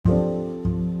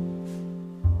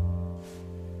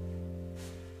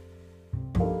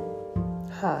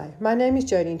Hi, my name is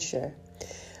Jodine Scher.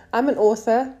 I'm an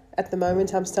author. At the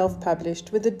moment, I'm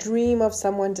self-published with the dream of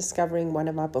someone discovering one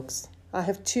of my books. I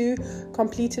have 2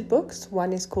 completed books.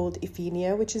 One is called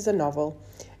Iphigenia, which is a novel,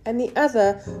 and the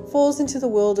other falls into the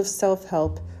world of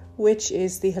self-help, which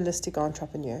is The Holistic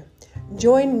Entrepreneur.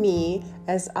 Join me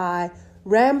as I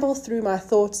ramble through my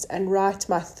thoughts and write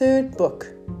my 3rd book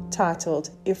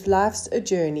titled, If Life's a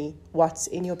Journey, What's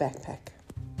in Your Backpack?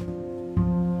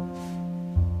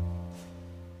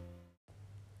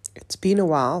 It's been a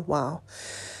while, wow.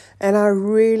 And I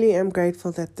really am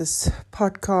grateful that this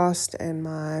podcast and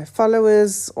my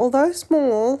followers, although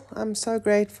small, I'm so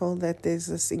grateful that there's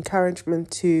this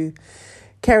encouragement to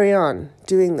carry on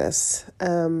doing this.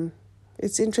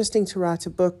 It's interesting to write a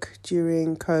book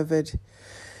during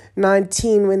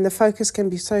COVID-19 when the focus can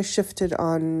be so shifted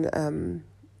on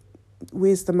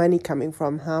where's the money coming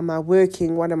from, how am I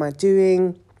working, what am I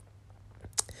doing.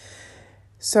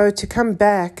 So to come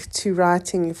back to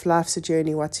writing If Life's a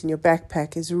Journey, What's in Your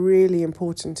Backpack is really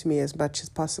important to me as much as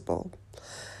possible.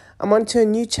 I'm on to a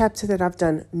new chapter that I've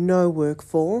done no work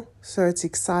for, so it's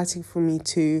exciting for me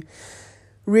to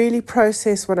really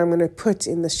process what I'm going to put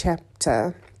in this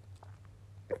chapter.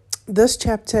 This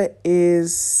chapter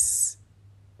is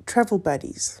travel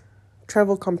buddies,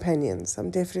 travel companions. I'm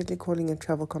definitely calling it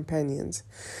travel companions.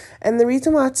 And the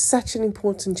reason why it's such an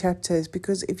important chapter is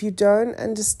because if you don't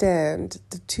understand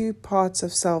the 2 parts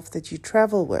of self that you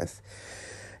travel with,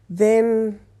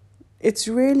 then it's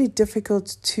really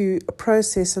difficult to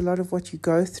process a lot of what you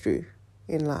go through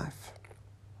in life.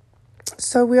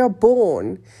 So we are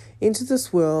born into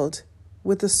this world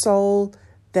with a soul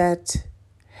that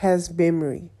has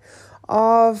memory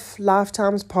of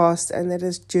lifetimes past and that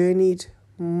has journeyed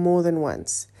more than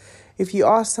once. If you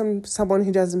ask someone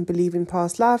who doesn't believe in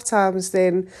past lifetimes,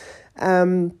 then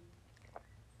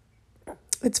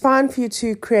it's fine for you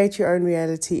to create your own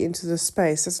reality into the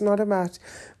space. It's not about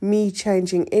me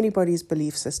changing anybody's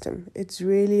belief system. It's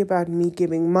really about me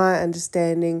giving my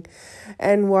understanding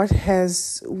and what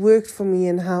has worked for me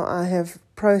and how I have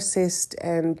processed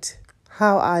and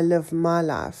how I live my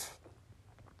life.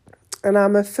 And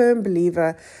I'm a firm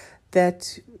believer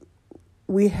that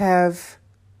we have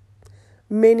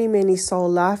many soul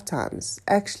lifetimes.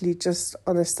 Actually, just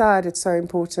on the side, it's so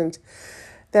important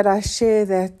that I share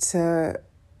that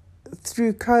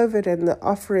through COVID and the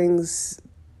offerings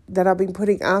that I've been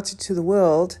putting out into the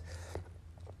world,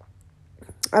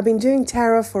 I've been doing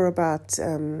tarot for about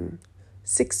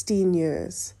 16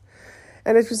 years.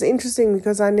 And it was interesting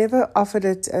because I never offered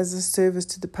it as a service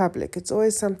to the public. It's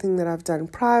always something that I've done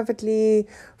privately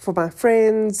for my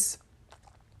friends.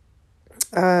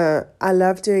 I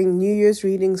love doing New Year's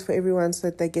readings for everyone so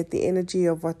that they get the energy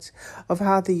of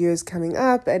how the year is coming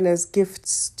up, and as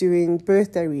gifts doing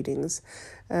birthday readings.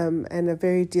 And a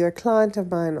very dear client of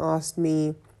mine asked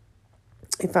me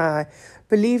if I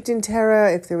believed in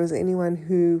tarot, if there was anyone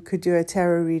who could do a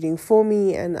tarot reading for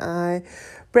me, and I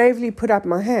bravely put up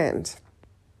my hand.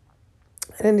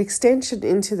 And an extension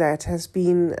into that has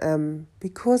been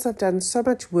because I've done so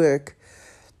much work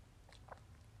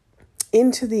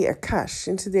into the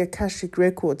Akashic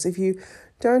records. If you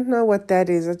don't know what that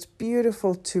is, it's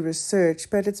beautiful to research,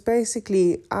 but it's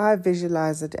basically, I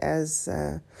visualize it as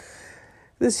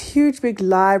this huge big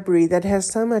library that has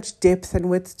so much depth and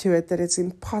width to it that it's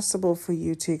impossible for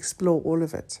you to explore all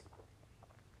of it.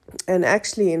 And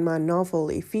actually in my novel,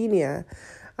 Iphigenia,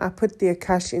 I put the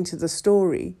Akash into the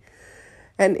story.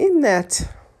 And in that,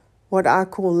 what I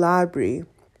call library,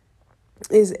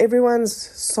 is everyone's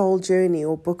soul journey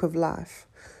or book of life.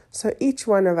 So each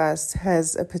one of us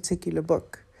has a particular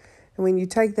book. And when you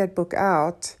take that book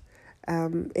out,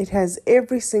 it has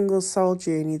every single soul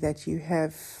journey that you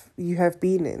have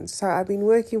been in. So I've been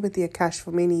working with the Akash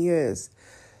for many years.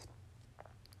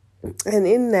 And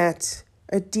in that,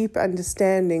 a deep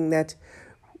understanding that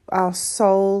our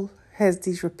soul has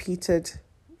these repeated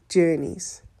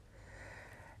journeys.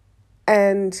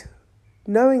 And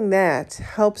knowing that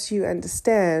helps you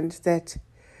understand that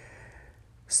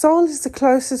soul is the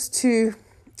closest to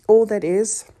all that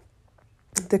is,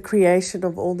 the creation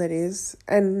of all that is,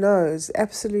 and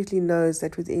absolutely knows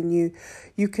that within you,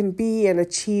 you can be and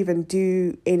achieve and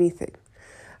do anything.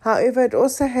 However, it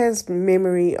also has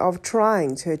memory of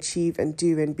trying to achieve and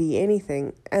do and be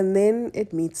anything, and then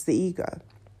it meets the ego.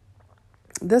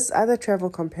 This other travel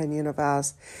companion of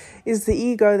ours is the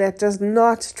ego that does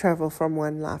not travel from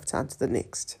one lifetime to the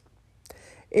next.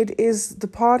 It is the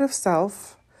part of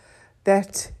self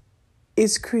that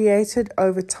is created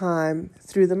over time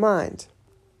through the mind.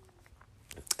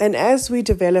 And as we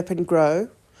develop and grow,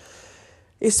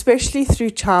 especially through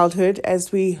childhood,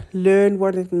 as we learn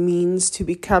what it means to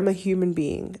become a human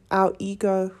being, our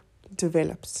ego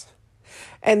develops.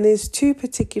 And there's two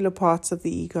particular parts of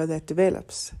the ego that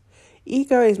develops.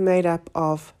 Ego is made up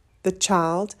of the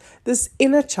child, this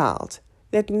inner child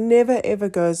that never ever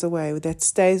goes away, that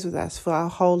stays with us for our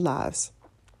whole lives,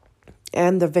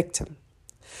 and the victim.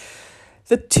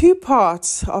 The two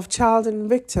parts of child and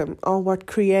victim are what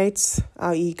creates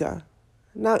our ego.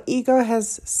 Now, ego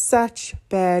has such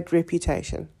bad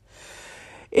reputation.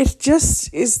 It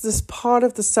just is this part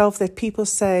of the self that people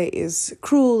say is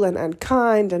cruel and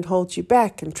unkind and holds you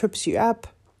back and trips you up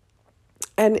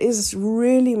and is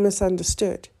really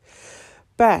misunderstood.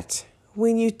 But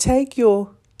when you take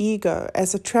your ego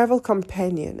as a travel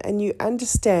companion and you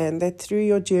understand that through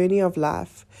your journey of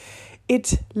life,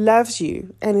 it loves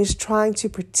you and is trying to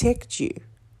protect you,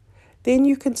 then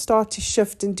you can start to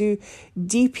shift and do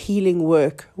deep healing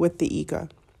work with the ego.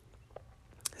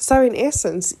 So in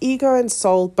essence, ego and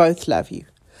soul both love you.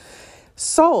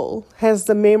 Soul has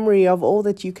the memory of all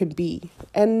that you can be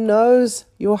and knows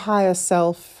your higher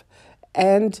self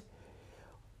and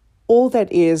all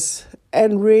that is,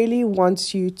 and really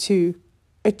wants you to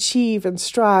achieve and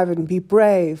strive and be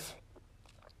brave.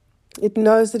 It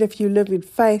knows that if you live in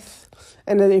faith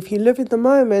and that if you live in the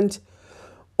moment,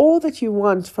 all that you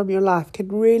want from your life can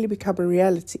really become a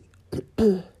reality.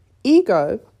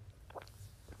 Ego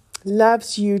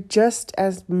loves you just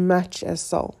as much as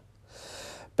soul.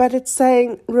 But it's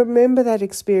saying, remember that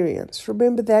experience.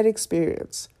 Remember that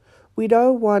experience. We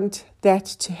don't want that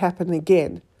to happen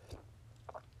again.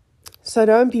 So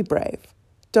don't be brave.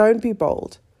 Don't be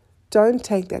bold. Don't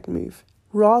take that move.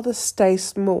 Rather stay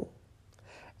small.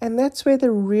 And that's where the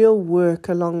real work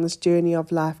along this journey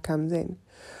of life comes in.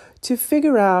 To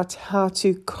figure out how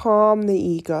to calm the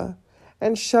ego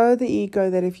and show the ego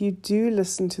that if you do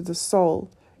listen to the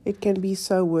soul, it can be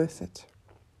so worth it.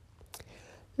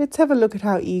 Let's have a look at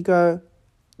how ego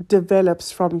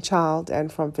develops from child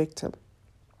and from victim.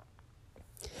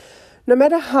 No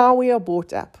matter how we are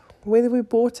brought up, whether we're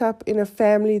brought up in a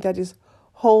family that is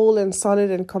whole and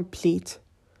solid and complete,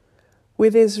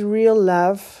 where there's real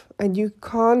love and you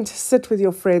can't sit with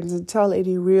your friends and tell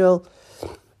any real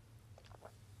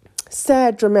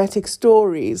sad, dramatic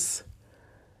stories,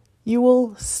 you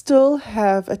will still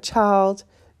have a child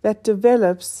that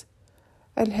develops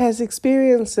and has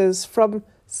experiences from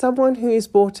someone who is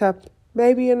brought up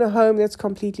maybe in a home that's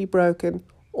completely broken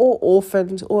or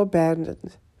orphaned or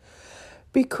abandoned.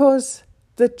 Because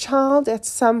the child at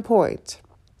some point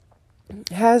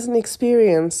has an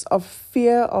experience of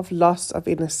fear of loss of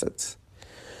innocence.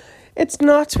 It's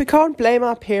not, we can't blame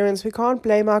our parents, we can't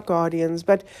blame our guardians,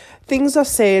 but things are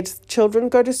said, children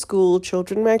go to school,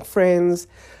 children make friends,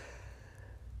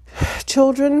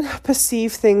 children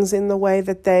perceive things in the way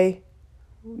that they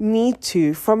need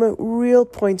to from a real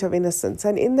point of innocence.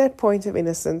 And in that point of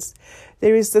innocence,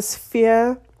 there is this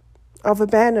fear of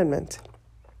abandonment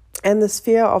and this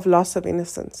fear of loss of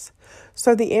innocence.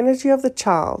 So the energy of the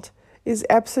child is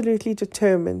absolutely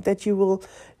determined that you will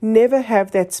never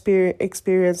have that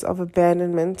experience of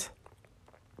abandonment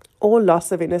or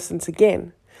loss of innocence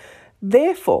again.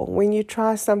 Therefore, when you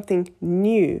try something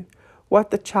new,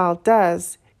 what the child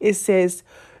does is says,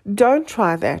 don't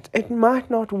try that. It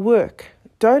might not work.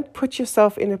 Don't put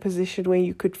yourself in a position where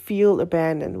you could feel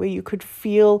abandoned, where you could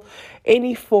feel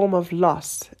any form of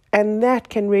loss. And that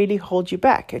can really hold you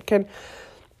back. It can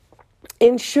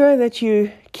ensure that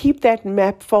you keep that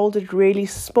map folded really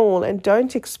small and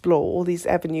don't explore all these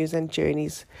avenues and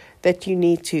journeys that you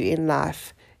need to in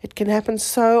life. It can happen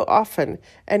so often,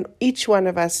 and each one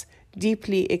of us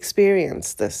deeply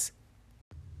experience this.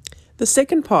 The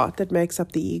second part that makes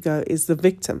up the ego is the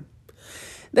victim.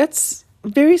 That's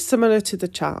very similar to the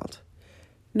child.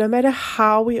 No matter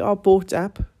how we are brought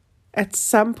up, at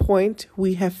some point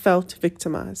we have felt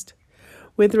victimized.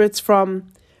 Whether it's from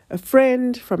a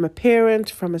friend, from a parent,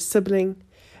 from a sibling.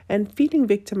 And feeling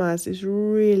victimized is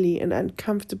really an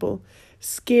uncomfortable,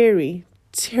 scary,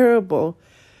 terrible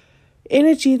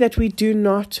energy that we do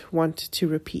not want to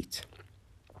repeat.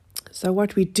 So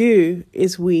what we do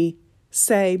is we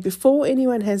say, before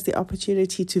anyone has the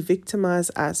opportunity to victimize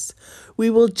us, we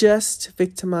will just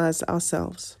victimize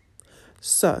ourselves.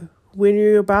 So when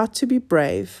you're about to be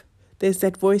brave, there's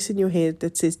that voice in your head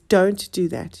that says, don't do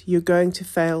that. You're going to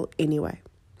fail anyway.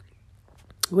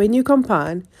 When you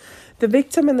combine the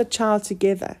victim and the child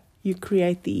together, you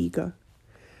create the ego.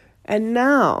 And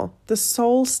now the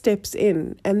soul steps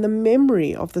in and the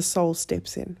memory of the soul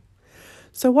steps in.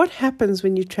 So what happens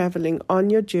when you're traveling on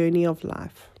your journey of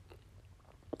life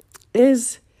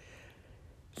is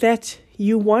that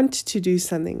you want to do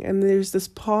something, and there's this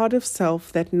part of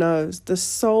self that knows, the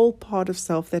soul part of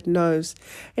self that knows,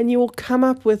 and you will come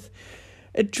up with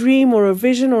a dream or a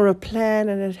vision or a plan,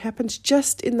 and it happens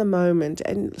just in the moment,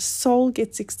 and soul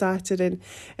gets excited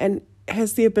and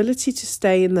has the ability to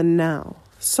stay in the now.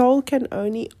 Soul can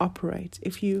only operate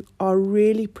if you are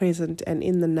really present and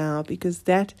in the now, because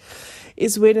that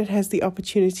is when it has the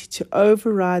opportunity to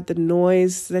override the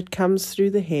noise that comes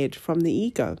through the head from the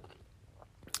ego.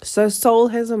 So soul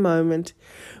has a moment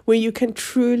where you can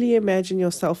truly imagine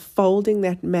yourself folding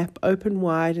that map open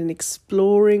wide and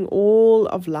exploring all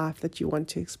of life that you want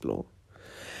to explore.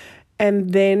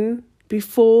 And then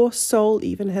before soul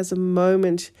even has a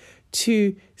moment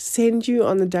to send you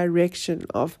on the direction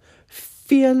of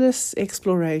fearless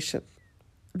exploration,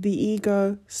 the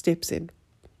ego steps in.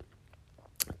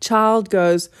 Child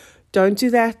goes, don't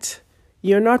do that.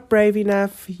 You're not brave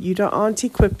enough. You aren't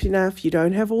equipped enough. You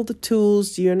don't have all the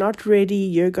tools. You're not ready.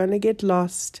 You're going to get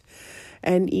lost.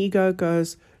 And ego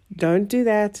goes, don't do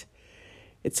that.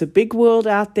 It's a big world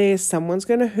out there. Someone's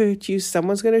going to hurt you.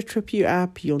 Someone's going to trip you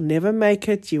up. You'll never make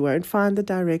it. You won't find the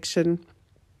direction.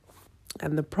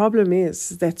 And the problem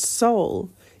is that soul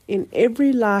in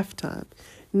every lifetime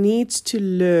needs to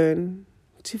learn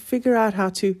to figure out how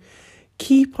to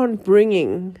keep on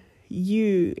bringing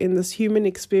you in this human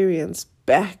experience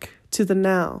back to the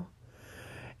now.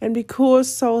 And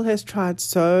because soul has tried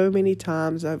so many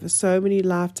times over so many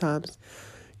lifetimes,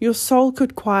 your soul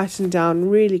could quieten down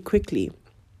really quickly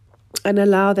and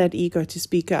allow that ego to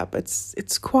speak up.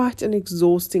 It's quite an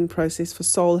exhausting process for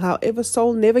soul. However,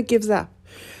 soul never gives up.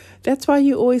 That's why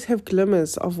you always have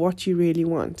glimmers of what you really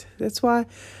want. That's why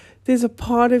there's a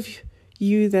part of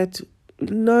you that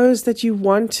knows that you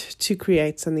want to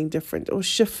create something different or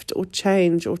shift or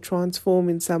change or transform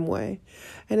in some way.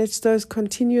 And it's those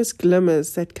continuous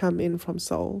glimmers that come in from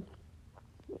soul.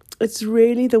 It's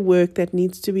really the work that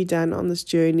needs to be done on this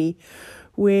journey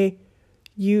where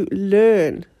you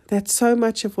learn that so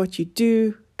much of what you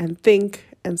do and think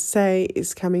and say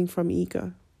is coming from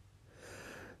ego.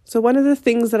 So one of the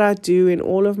things that I do in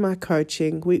all of my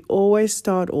coaching, we always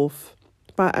start off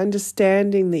by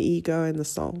understanding the ego and the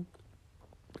soul.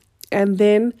 And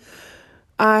then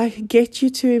I get you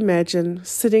to imagine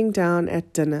sitting down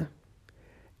at dinner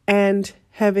and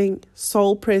having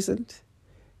soul present,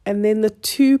 and then the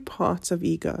two parts of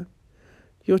ego,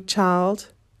 your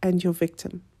child and your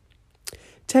victim.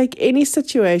 Take any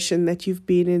situation that you've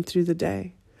been in through the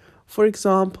day. For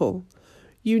example,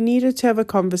 you needed to have a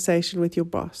conversation with your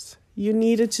boss. You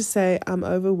needed to say, I'm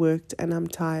overworked and I'm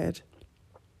tired.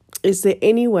 Is there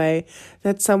any way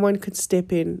that someone could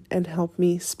step in and help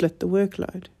me split the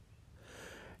workload?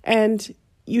 And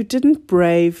you didn't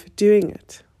brave doing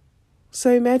it.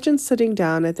 So imagine sitting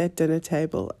down at that dinner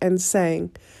table and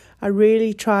saying, I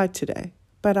really tried today,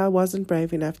 but I wasn't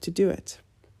brave enough to do it.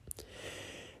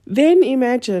 Then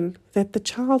imagine that the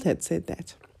child had said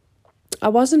that. I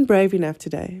wasn't brave enough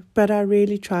today, but I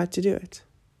really tried to do it.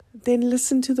 Then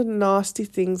listen to the nasty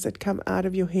things that come out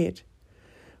of your head.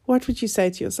 What would you say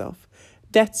to yourself?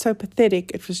 That's so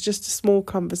pathetic. It was just a small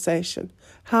conversation.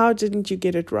 How didn't you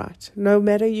get it right? No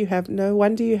wonder you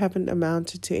haven't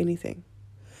amounted to anything.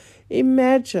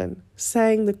 Imagine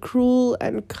saying the cruel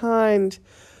and kind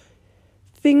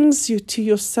things to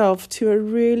yourself to a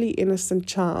really innocent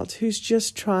child who's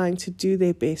just trying to do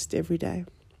their best every day.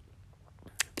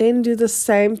 Then do the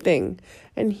same thing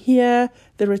and hear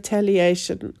the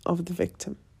retaliation of the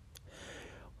victim.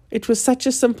 It was such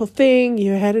a simple thing.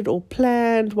 You had it all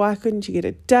planned. Why couldn't you get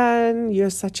it done? You're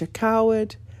such a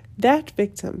coward. That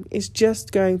victim is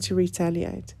just going to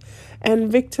retaliate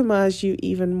and victimize you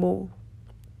even more.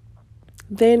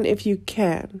 Then, if you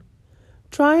can,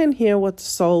 try and hear what the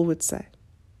soul would say.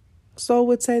 Soul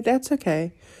would say, that's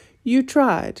okay. You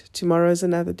tried. Tomorrow's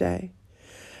another day.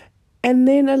 And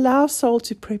then allow soul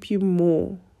to prep you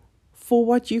more for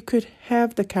what you could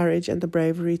have the courage and the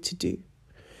bravery to do.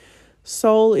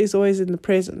 Soul is always in the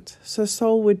present. So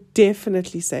soul would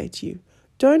definitely say to you,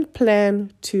 don't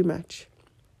plan too much.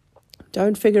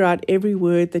 Don't figure out every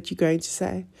word that you're going to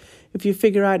say. If you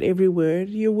figure out every word,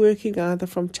 you're working either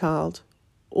from child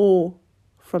or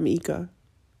from ego.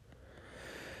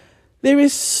 There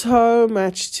is so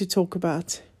much to talk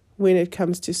about when it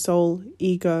comes to soul,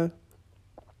 ego,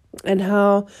 and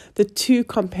how the two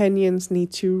companions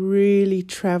need to really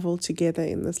travel together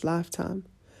in this lifetime.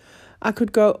 I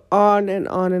could go on,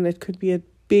 and it could be a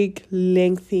big,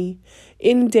 lengthy,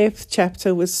 in-depth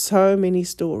chapter with so many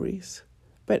stories.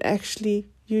 But actually,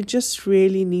 you just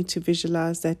really need to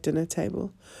visualize that dinner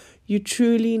table. You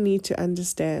truly need to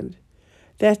understand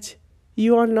that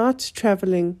you are not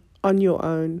traveling on your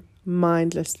own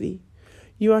mindlessly.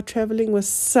 You are traveling with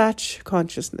such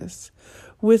consciousness,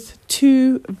 with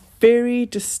two very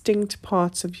distinct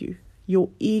parts of you, your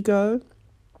ego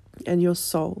and your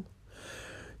soul.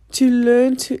 To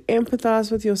learn to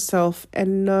empathize with yourself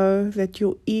and know that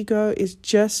your ego is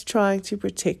just trying to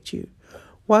protect you,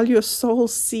 while your soul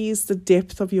sees the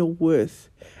depth of your worth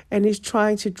and is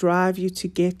trying to drive you to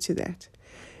get to that,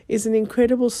 is an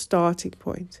incredible starting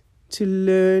point to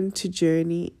learn to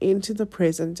journey into the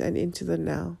present and into the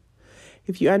now.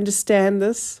 If you understand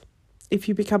this, if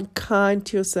you become kind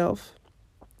to yourself,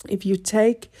 if you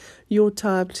take your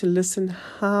time to listen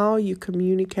how you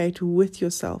communicate with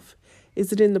yourself,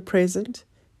 is it in the present?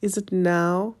 Is it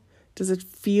now? Does it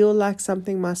feel like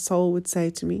something my soul would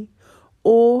say to me?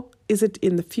 Or is it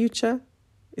in the future?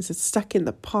 Is it stuck in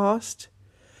the past?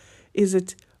 Is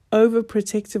it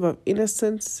overprotective of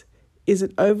innocence? Is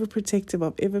it overprotective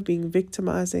of ever being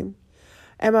victimizing?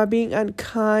 Am I being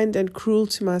unkind and cruel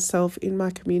to myself in my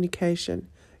communication?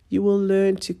 You will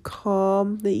learn to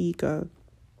calm the ego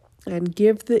and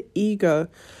give the ego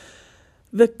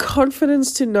the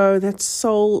confidence to know that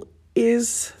soul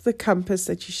is the compass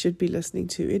that you should be listening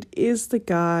to. It is the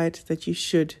guide that you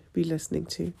should be listening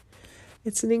to.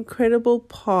 It's an incredible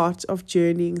part of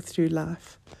journeying through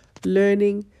life,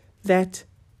 learning that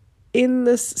in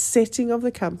this setting of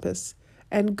the compass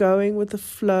and going with the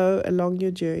flow along your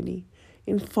journey,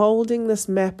 enfolding this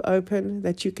map open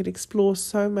that you can explore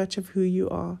so much of who you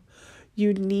are,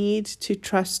 you need to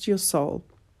trust your soul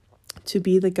to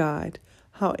be the guide.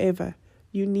 However,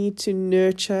 you need to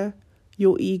nurture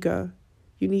your ego.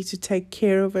 You need to take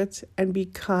care of it and be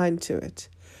kind to it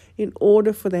in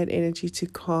order for that energy to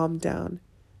calm down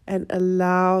and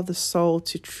allow the soul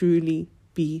to truly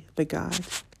be the guide.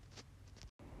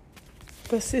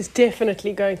 This is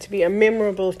definitely going to be a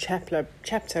memorable chapter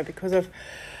because of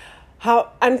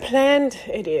how unplanned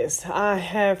it is. I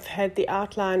have had the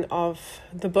outline of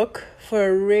the book for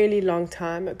a really long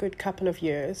time, a good couple of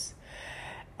years,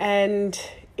 and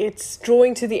it's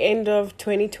drawing to the end of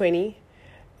 2020,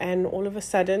 and all of a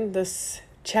sudden this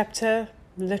chapter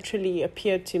literally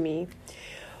appeared to me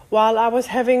while I was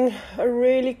having a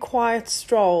really quiet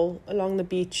stroll along the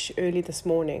beach early this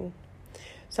morning.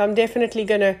 So I'm definitely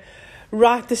going to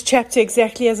write this chapter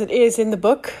exactly as it is in the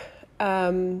book,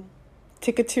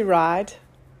 Ticket to Ride,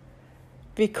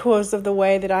 because of the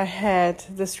way that I had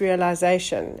this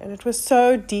realization. And it was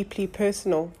so deeply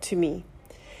personal to me.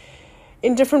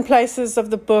 In different places of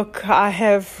the book, I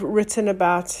have written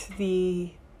about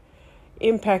the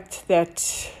impact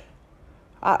that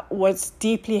was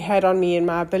deeply had on me in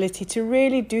my ability to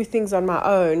really do things on my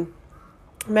own,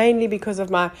 mainly because of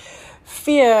my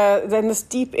fear, then this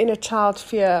deep inner child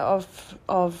fear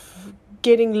of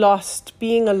getting lost,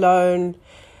 being alone,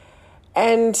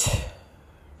 and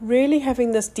really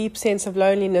having this deep sense of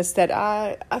loneliness that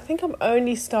I think I'm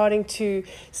only starting to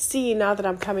see now that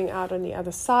I'm coming out on the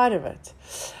other side of it.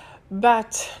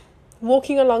 But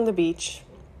walking along the beach,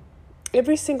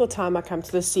 every single time I come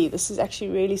to the sea, this is actually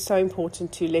really so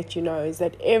important to let you know, is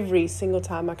that every single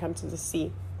time I come to the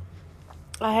sea,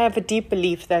 I have a deep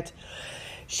belief that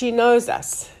she knows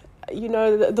us. You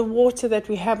know, the water that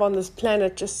we have on this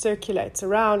planet just circulates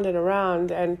around and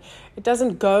around, and it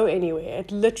doesn't go anywhere.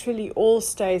 It literally all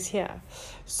stays here.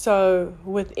 So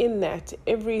within that,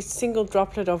 every single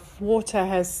droplet of water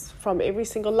has, from every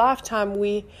single lifetime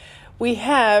we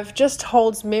have, just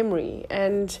holds memory.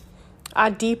 And I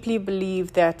deeply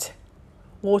believe that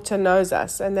water knows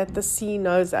us and that the sea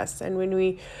knows us. And when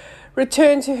we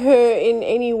return to her in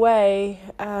any way,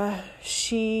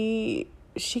 she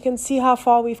can see how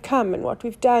far we've come and what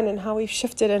we've done and how we've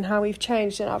shifted and how we've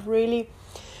changed. And I've really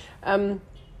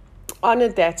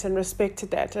honored that and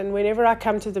respected that. And whenever I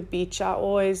come to the beach, I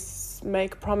always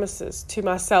make promises to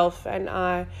myself, and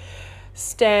I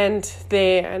stand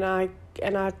there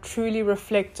and I truly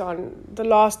reflect on the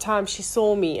last time she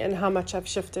saw me and how much I've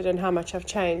shifted and how much I've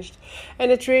changed.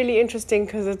 And it's really interesting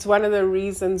because it's one of the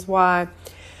reasons why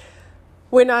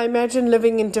when I imagine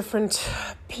living in different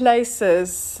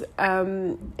places,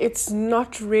 it's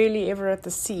not really ever at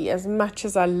the sea. As much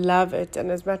as I love it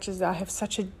and as much as I have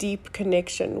such a deep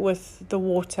connection with the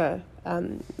water,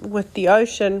 with the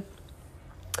ocean,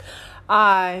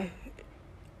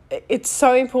 it's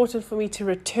so important for me to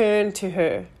return to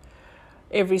her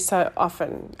every so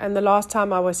often. And the last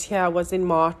time I was here was in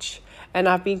March, and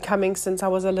I've been coming since I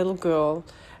was a little girl.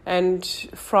 And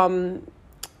from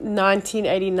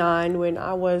 1989, when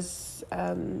I was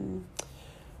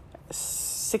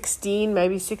 16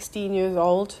 years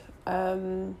old,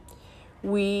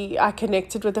 I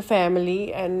connected with the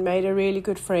family and made a really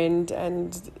good friend,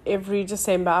 and every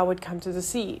December I would come to the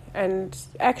sea. And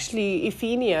actually,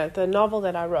 Euphemia, the novel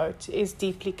that I wrote, is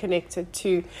deeply connected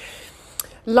to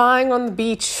lying on the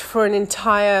beach for an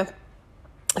entire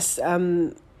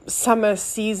summer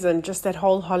season, just that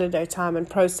whole holiday time, and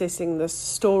processing this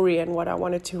story and what I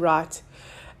wanted to write.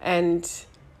 And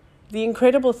the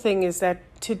incredible thing is that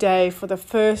today, for the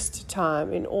first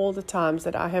time in all the times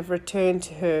that I have returned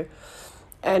to her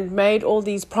and made all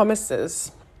these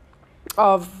promises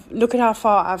of, look at how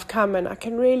far I've come, and I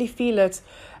can really feel it,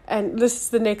 and this is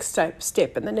the next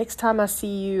step, and the next time I see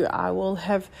you, I will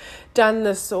have done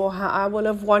this, or I will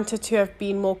have wanted to have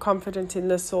been more confident in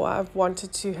this, or I've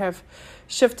wanted to have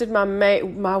shifted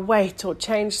my weight, or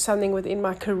changed something within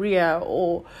my career,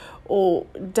 or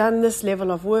done this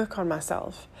level of work on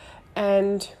myself.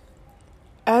 And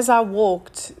as I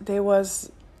walked, there was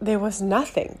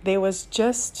nothing. There was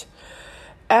just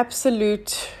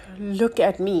absolute, look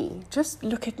at me. Just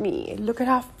look at me. Look at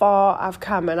how far I've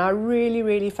come. And I really,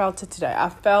 really felt it today. I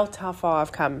felt how far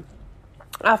I've come.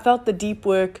 I felt the deep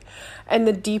work and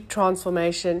the deep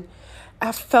transformation.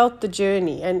 I felt the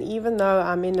journey. And even though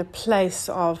I'm in a place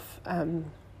of...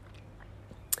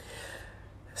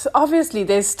 So obviously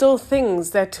there's still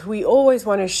things that we always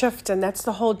want to shift, and that's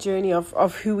the whole journey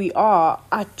of who we are.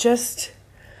 I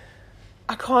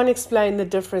can't explain the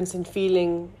difference in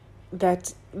feeling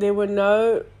that there were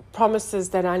no promises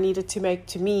that I needed to make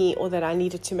to me or that I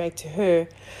needed to make to her.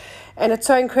 And it's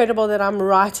so incredible that I'm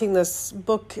writing this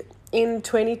book in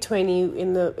 2020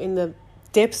 in the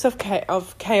depths of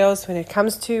chaos when it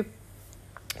comes to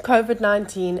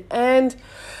COVID-19, and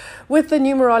with the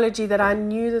numerology that I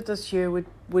knew that this year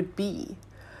would be,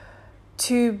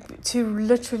 to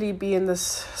literally be in this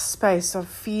space of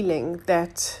feeling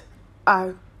that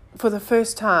for the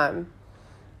first time,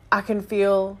 I can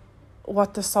feel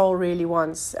what the soul really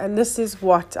wants. And this is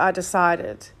what I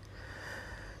decided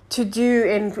to do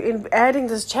in adding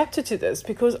this chapter to this,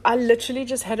 because I literally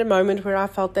just had a moment where I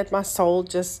felt that my soul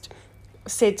just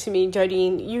said to me,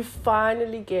 Jodine, you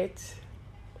finally get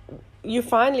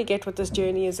what this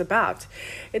journey is about.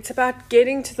 It's about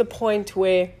getting to the point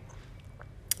where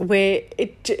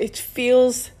it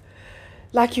feels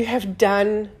like you have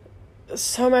done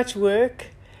so much work,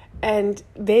 and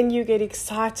then you get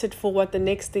excited for what the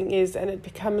next thing is, and it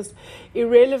becomes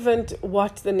irrelevant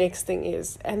what the next thing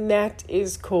is. And that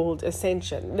is called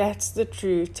ascension. That's the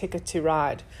true ticket to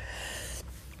ride.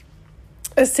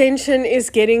 Ascension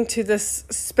is getting to this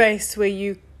space where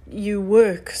you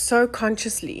work so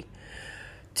consciously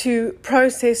to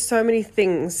process so many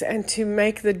things and to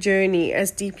make the journey as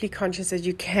deeply conscious as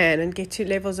you can, and get to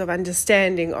levels of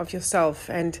understanding of yourself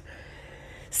and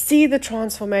see the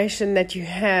transformation that you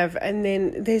have. And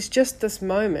then there's just this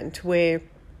moment where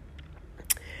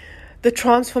the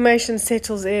transformation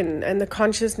settles in and the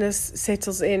consciousness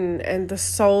settles in, and the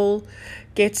soul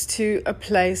gets to a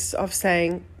place of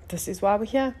saying, this is why we're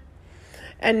here.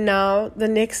 And now the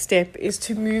next step is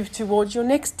to move towards your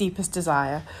next deepest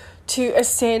desire, to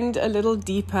ascend a little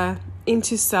deeper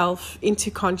into self, into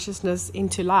consciousness,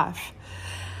 into life.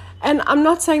 And I'm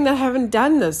not saying that I haven't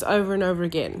done this over and over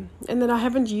again, and that I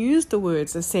haven't used the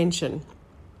words ascension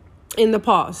in the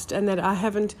past, and that I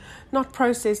haven't not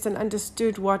processed and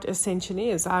understood what ascension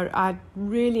is. I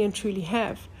really and truly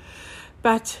have.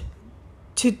 But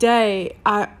today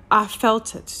I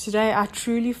felt it. Today I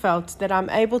truly felt that I am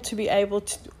able to be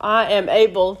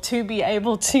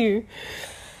able to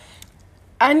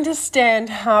understand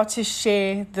how to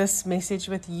share this message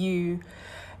with you,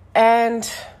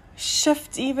 and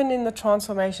shift even in the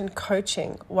transformation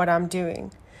coaching what I'm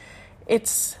doing.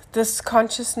 It's this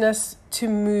consciousness to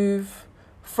move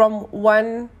from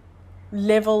one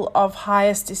level of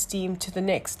highest esteem to the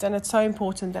next. And it's so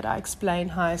important that I explain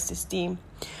highest esteem.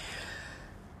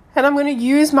 And I'm going to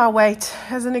use my weight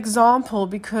as an example,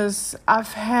 because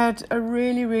I've had a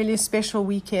really, really special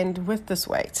weekend with this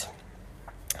weight.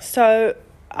 So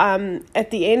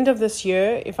at the end of this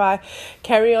year, if I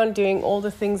carry on doing all the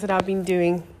things that I've been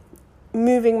doing,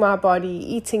 moving my body,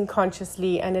 eating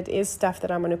consciously, and it is stuff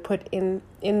that I'm going to put in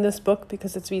this book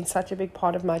because it's been such a big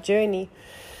part of my journey,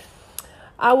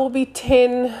 I will be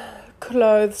 10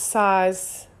 clothes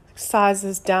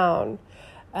sizes down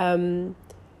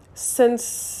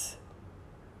since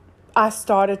I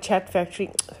started Chat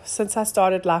Factory, since I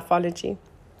started Lifeology,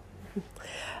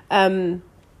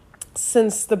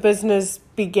 since the business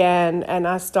began and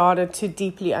I started to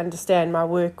deeply understand my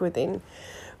work within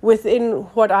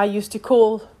what I used to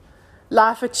call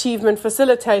life achievement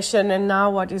facilitation, and now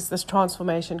what is this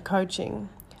transformation coaching.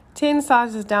 10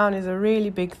 sizes down is a really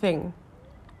big thing.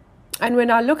 And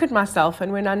when I look at myself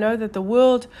and when I know that the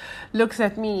world looks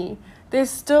at me,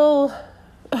 there's still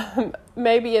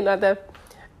maybe another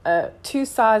 2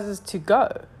 sizes to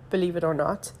go, believe it or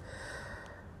not.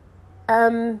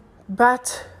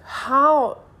 But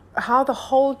how the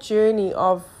whole journey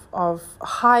of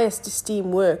highest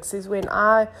esteem works is when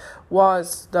I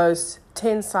was those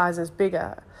 10 sizes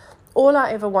bigger, all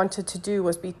I ever wanted to do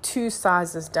was be 2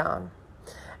 sizes down.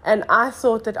 And I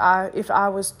thought that if I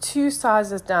was 2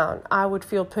 sizes down, I would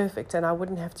feel perfect and I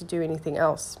wouldn't have to do anything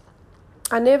else.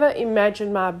 I never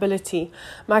imagined my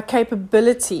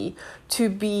capability to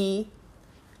be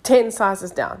 10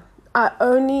 sizes down. I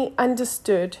only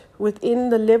understood within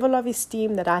the level of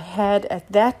esteem that I had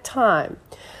at that time,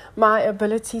 my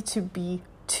ability to be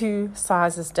 2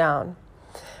 sizes down.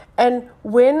 And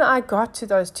when I got to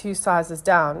those 2 sizes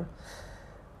down,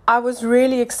 I was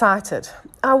really excited.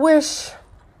 I wish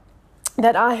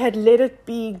that I had let it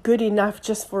be good enough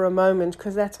just for a moment,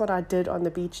 because that's what I did on the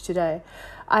beach today.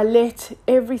 I let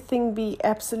everything be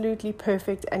absolutely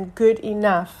perfect and good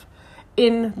enough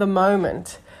in the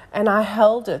moment. And I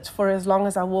held it for as long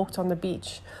as I walked on the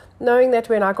beach, knowing that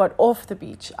when I got off the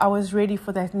beach, I was ready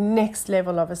for that next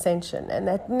level of ascension and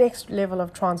that next level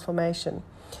of transformation.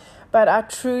 But I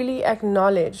truly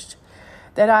acknowledged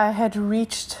that I had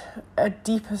reached a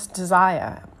deepest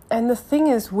desire. And the thing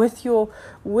is, with your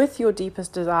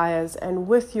deepest desires and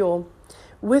with your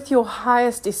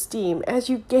highest esteem, as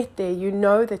you get there, you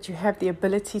know that you have the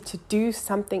ability to do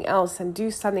something else and do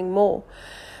something more.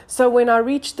 So when I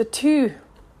reached the 2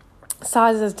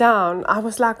 sizes down, I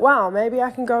was like, wow, maybe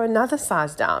I can go another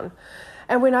size down.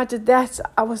 And when I did that,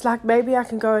 I was like, maybe I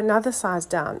can go another size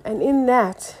down. And in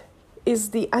that is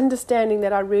the understanding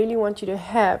that I really want you to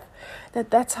have, that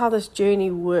that's how this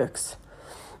journey works.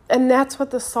 And that's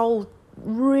what the soul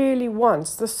really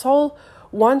wants. The soul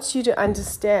wants you to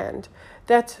understand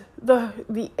that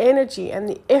the energy and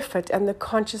the effort and the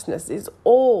consciousness is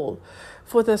all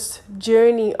for this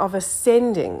journey of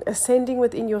ascending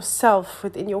within yourself,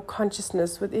 within your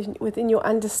consciousness, within your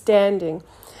understanding,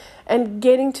 and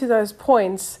getting to those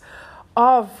points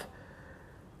of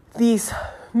these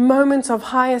moments of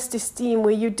highest esteem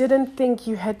where you didn't think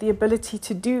you had the ability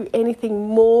to do anything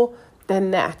more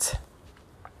than that.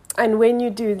 And when you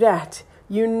do that,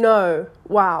 you know,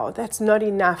 wow, that's not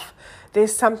enough.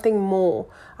 There's something more.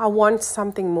 I want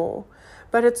something more.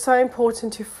 But it's so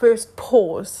important to first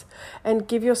pause and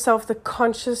give yourself the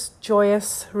conscious,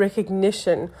 joyous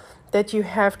recognition that you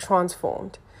have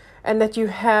transformed and that you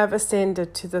have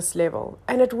ascended to this level.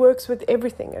 And it works with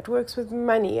everything. It works with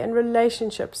money and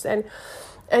relationships and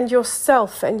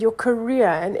yourself and your career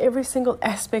and every single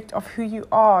aspect of who you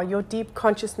are, your deep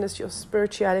consciousness, your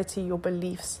spirituality, your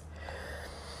beliefs.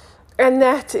 And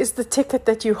that is the ticket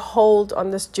that you hold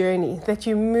on this journey, that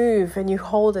you move and you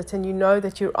hold it and you know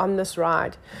that you're on this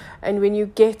ride. And when you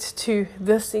get to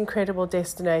this incredible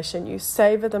destination, you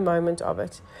savor the moment of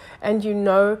it and you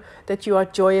know that you are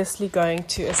joyously going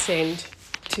to ascend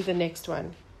to the next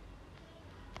one.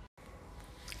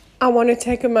 I want to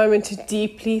take a moment to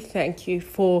deeply thank you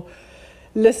for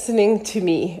listening to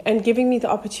me and giving me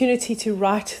the opportunity to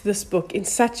write this book in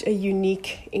such a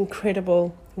unique,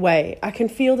 incredible way. I can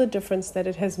feel the difference that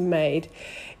it has made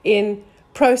in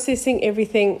processing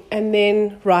everything and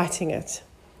then writing it.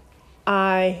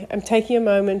 I am taking a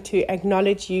moment to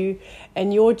acknowledge you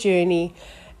and your journey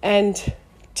and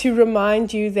to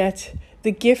remind you that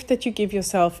the gift that you give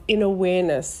yourself in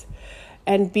awareness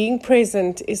and being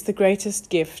present is the greatest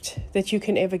gift that you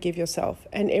can ever give yourself,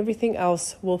 and everything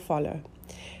else will follow.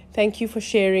 Thank you for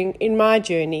sharing in my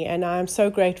journey, and I am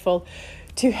so grateful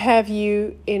to have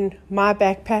you in my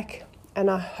backpack,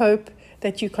 and I hope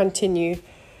that you continue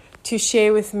to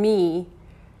share with me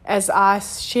as I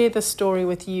share the story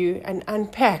with you and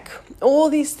unpack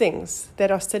all these things that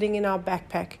are sitting in our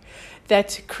backpack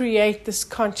that create this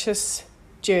conscious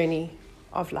journey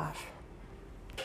of life.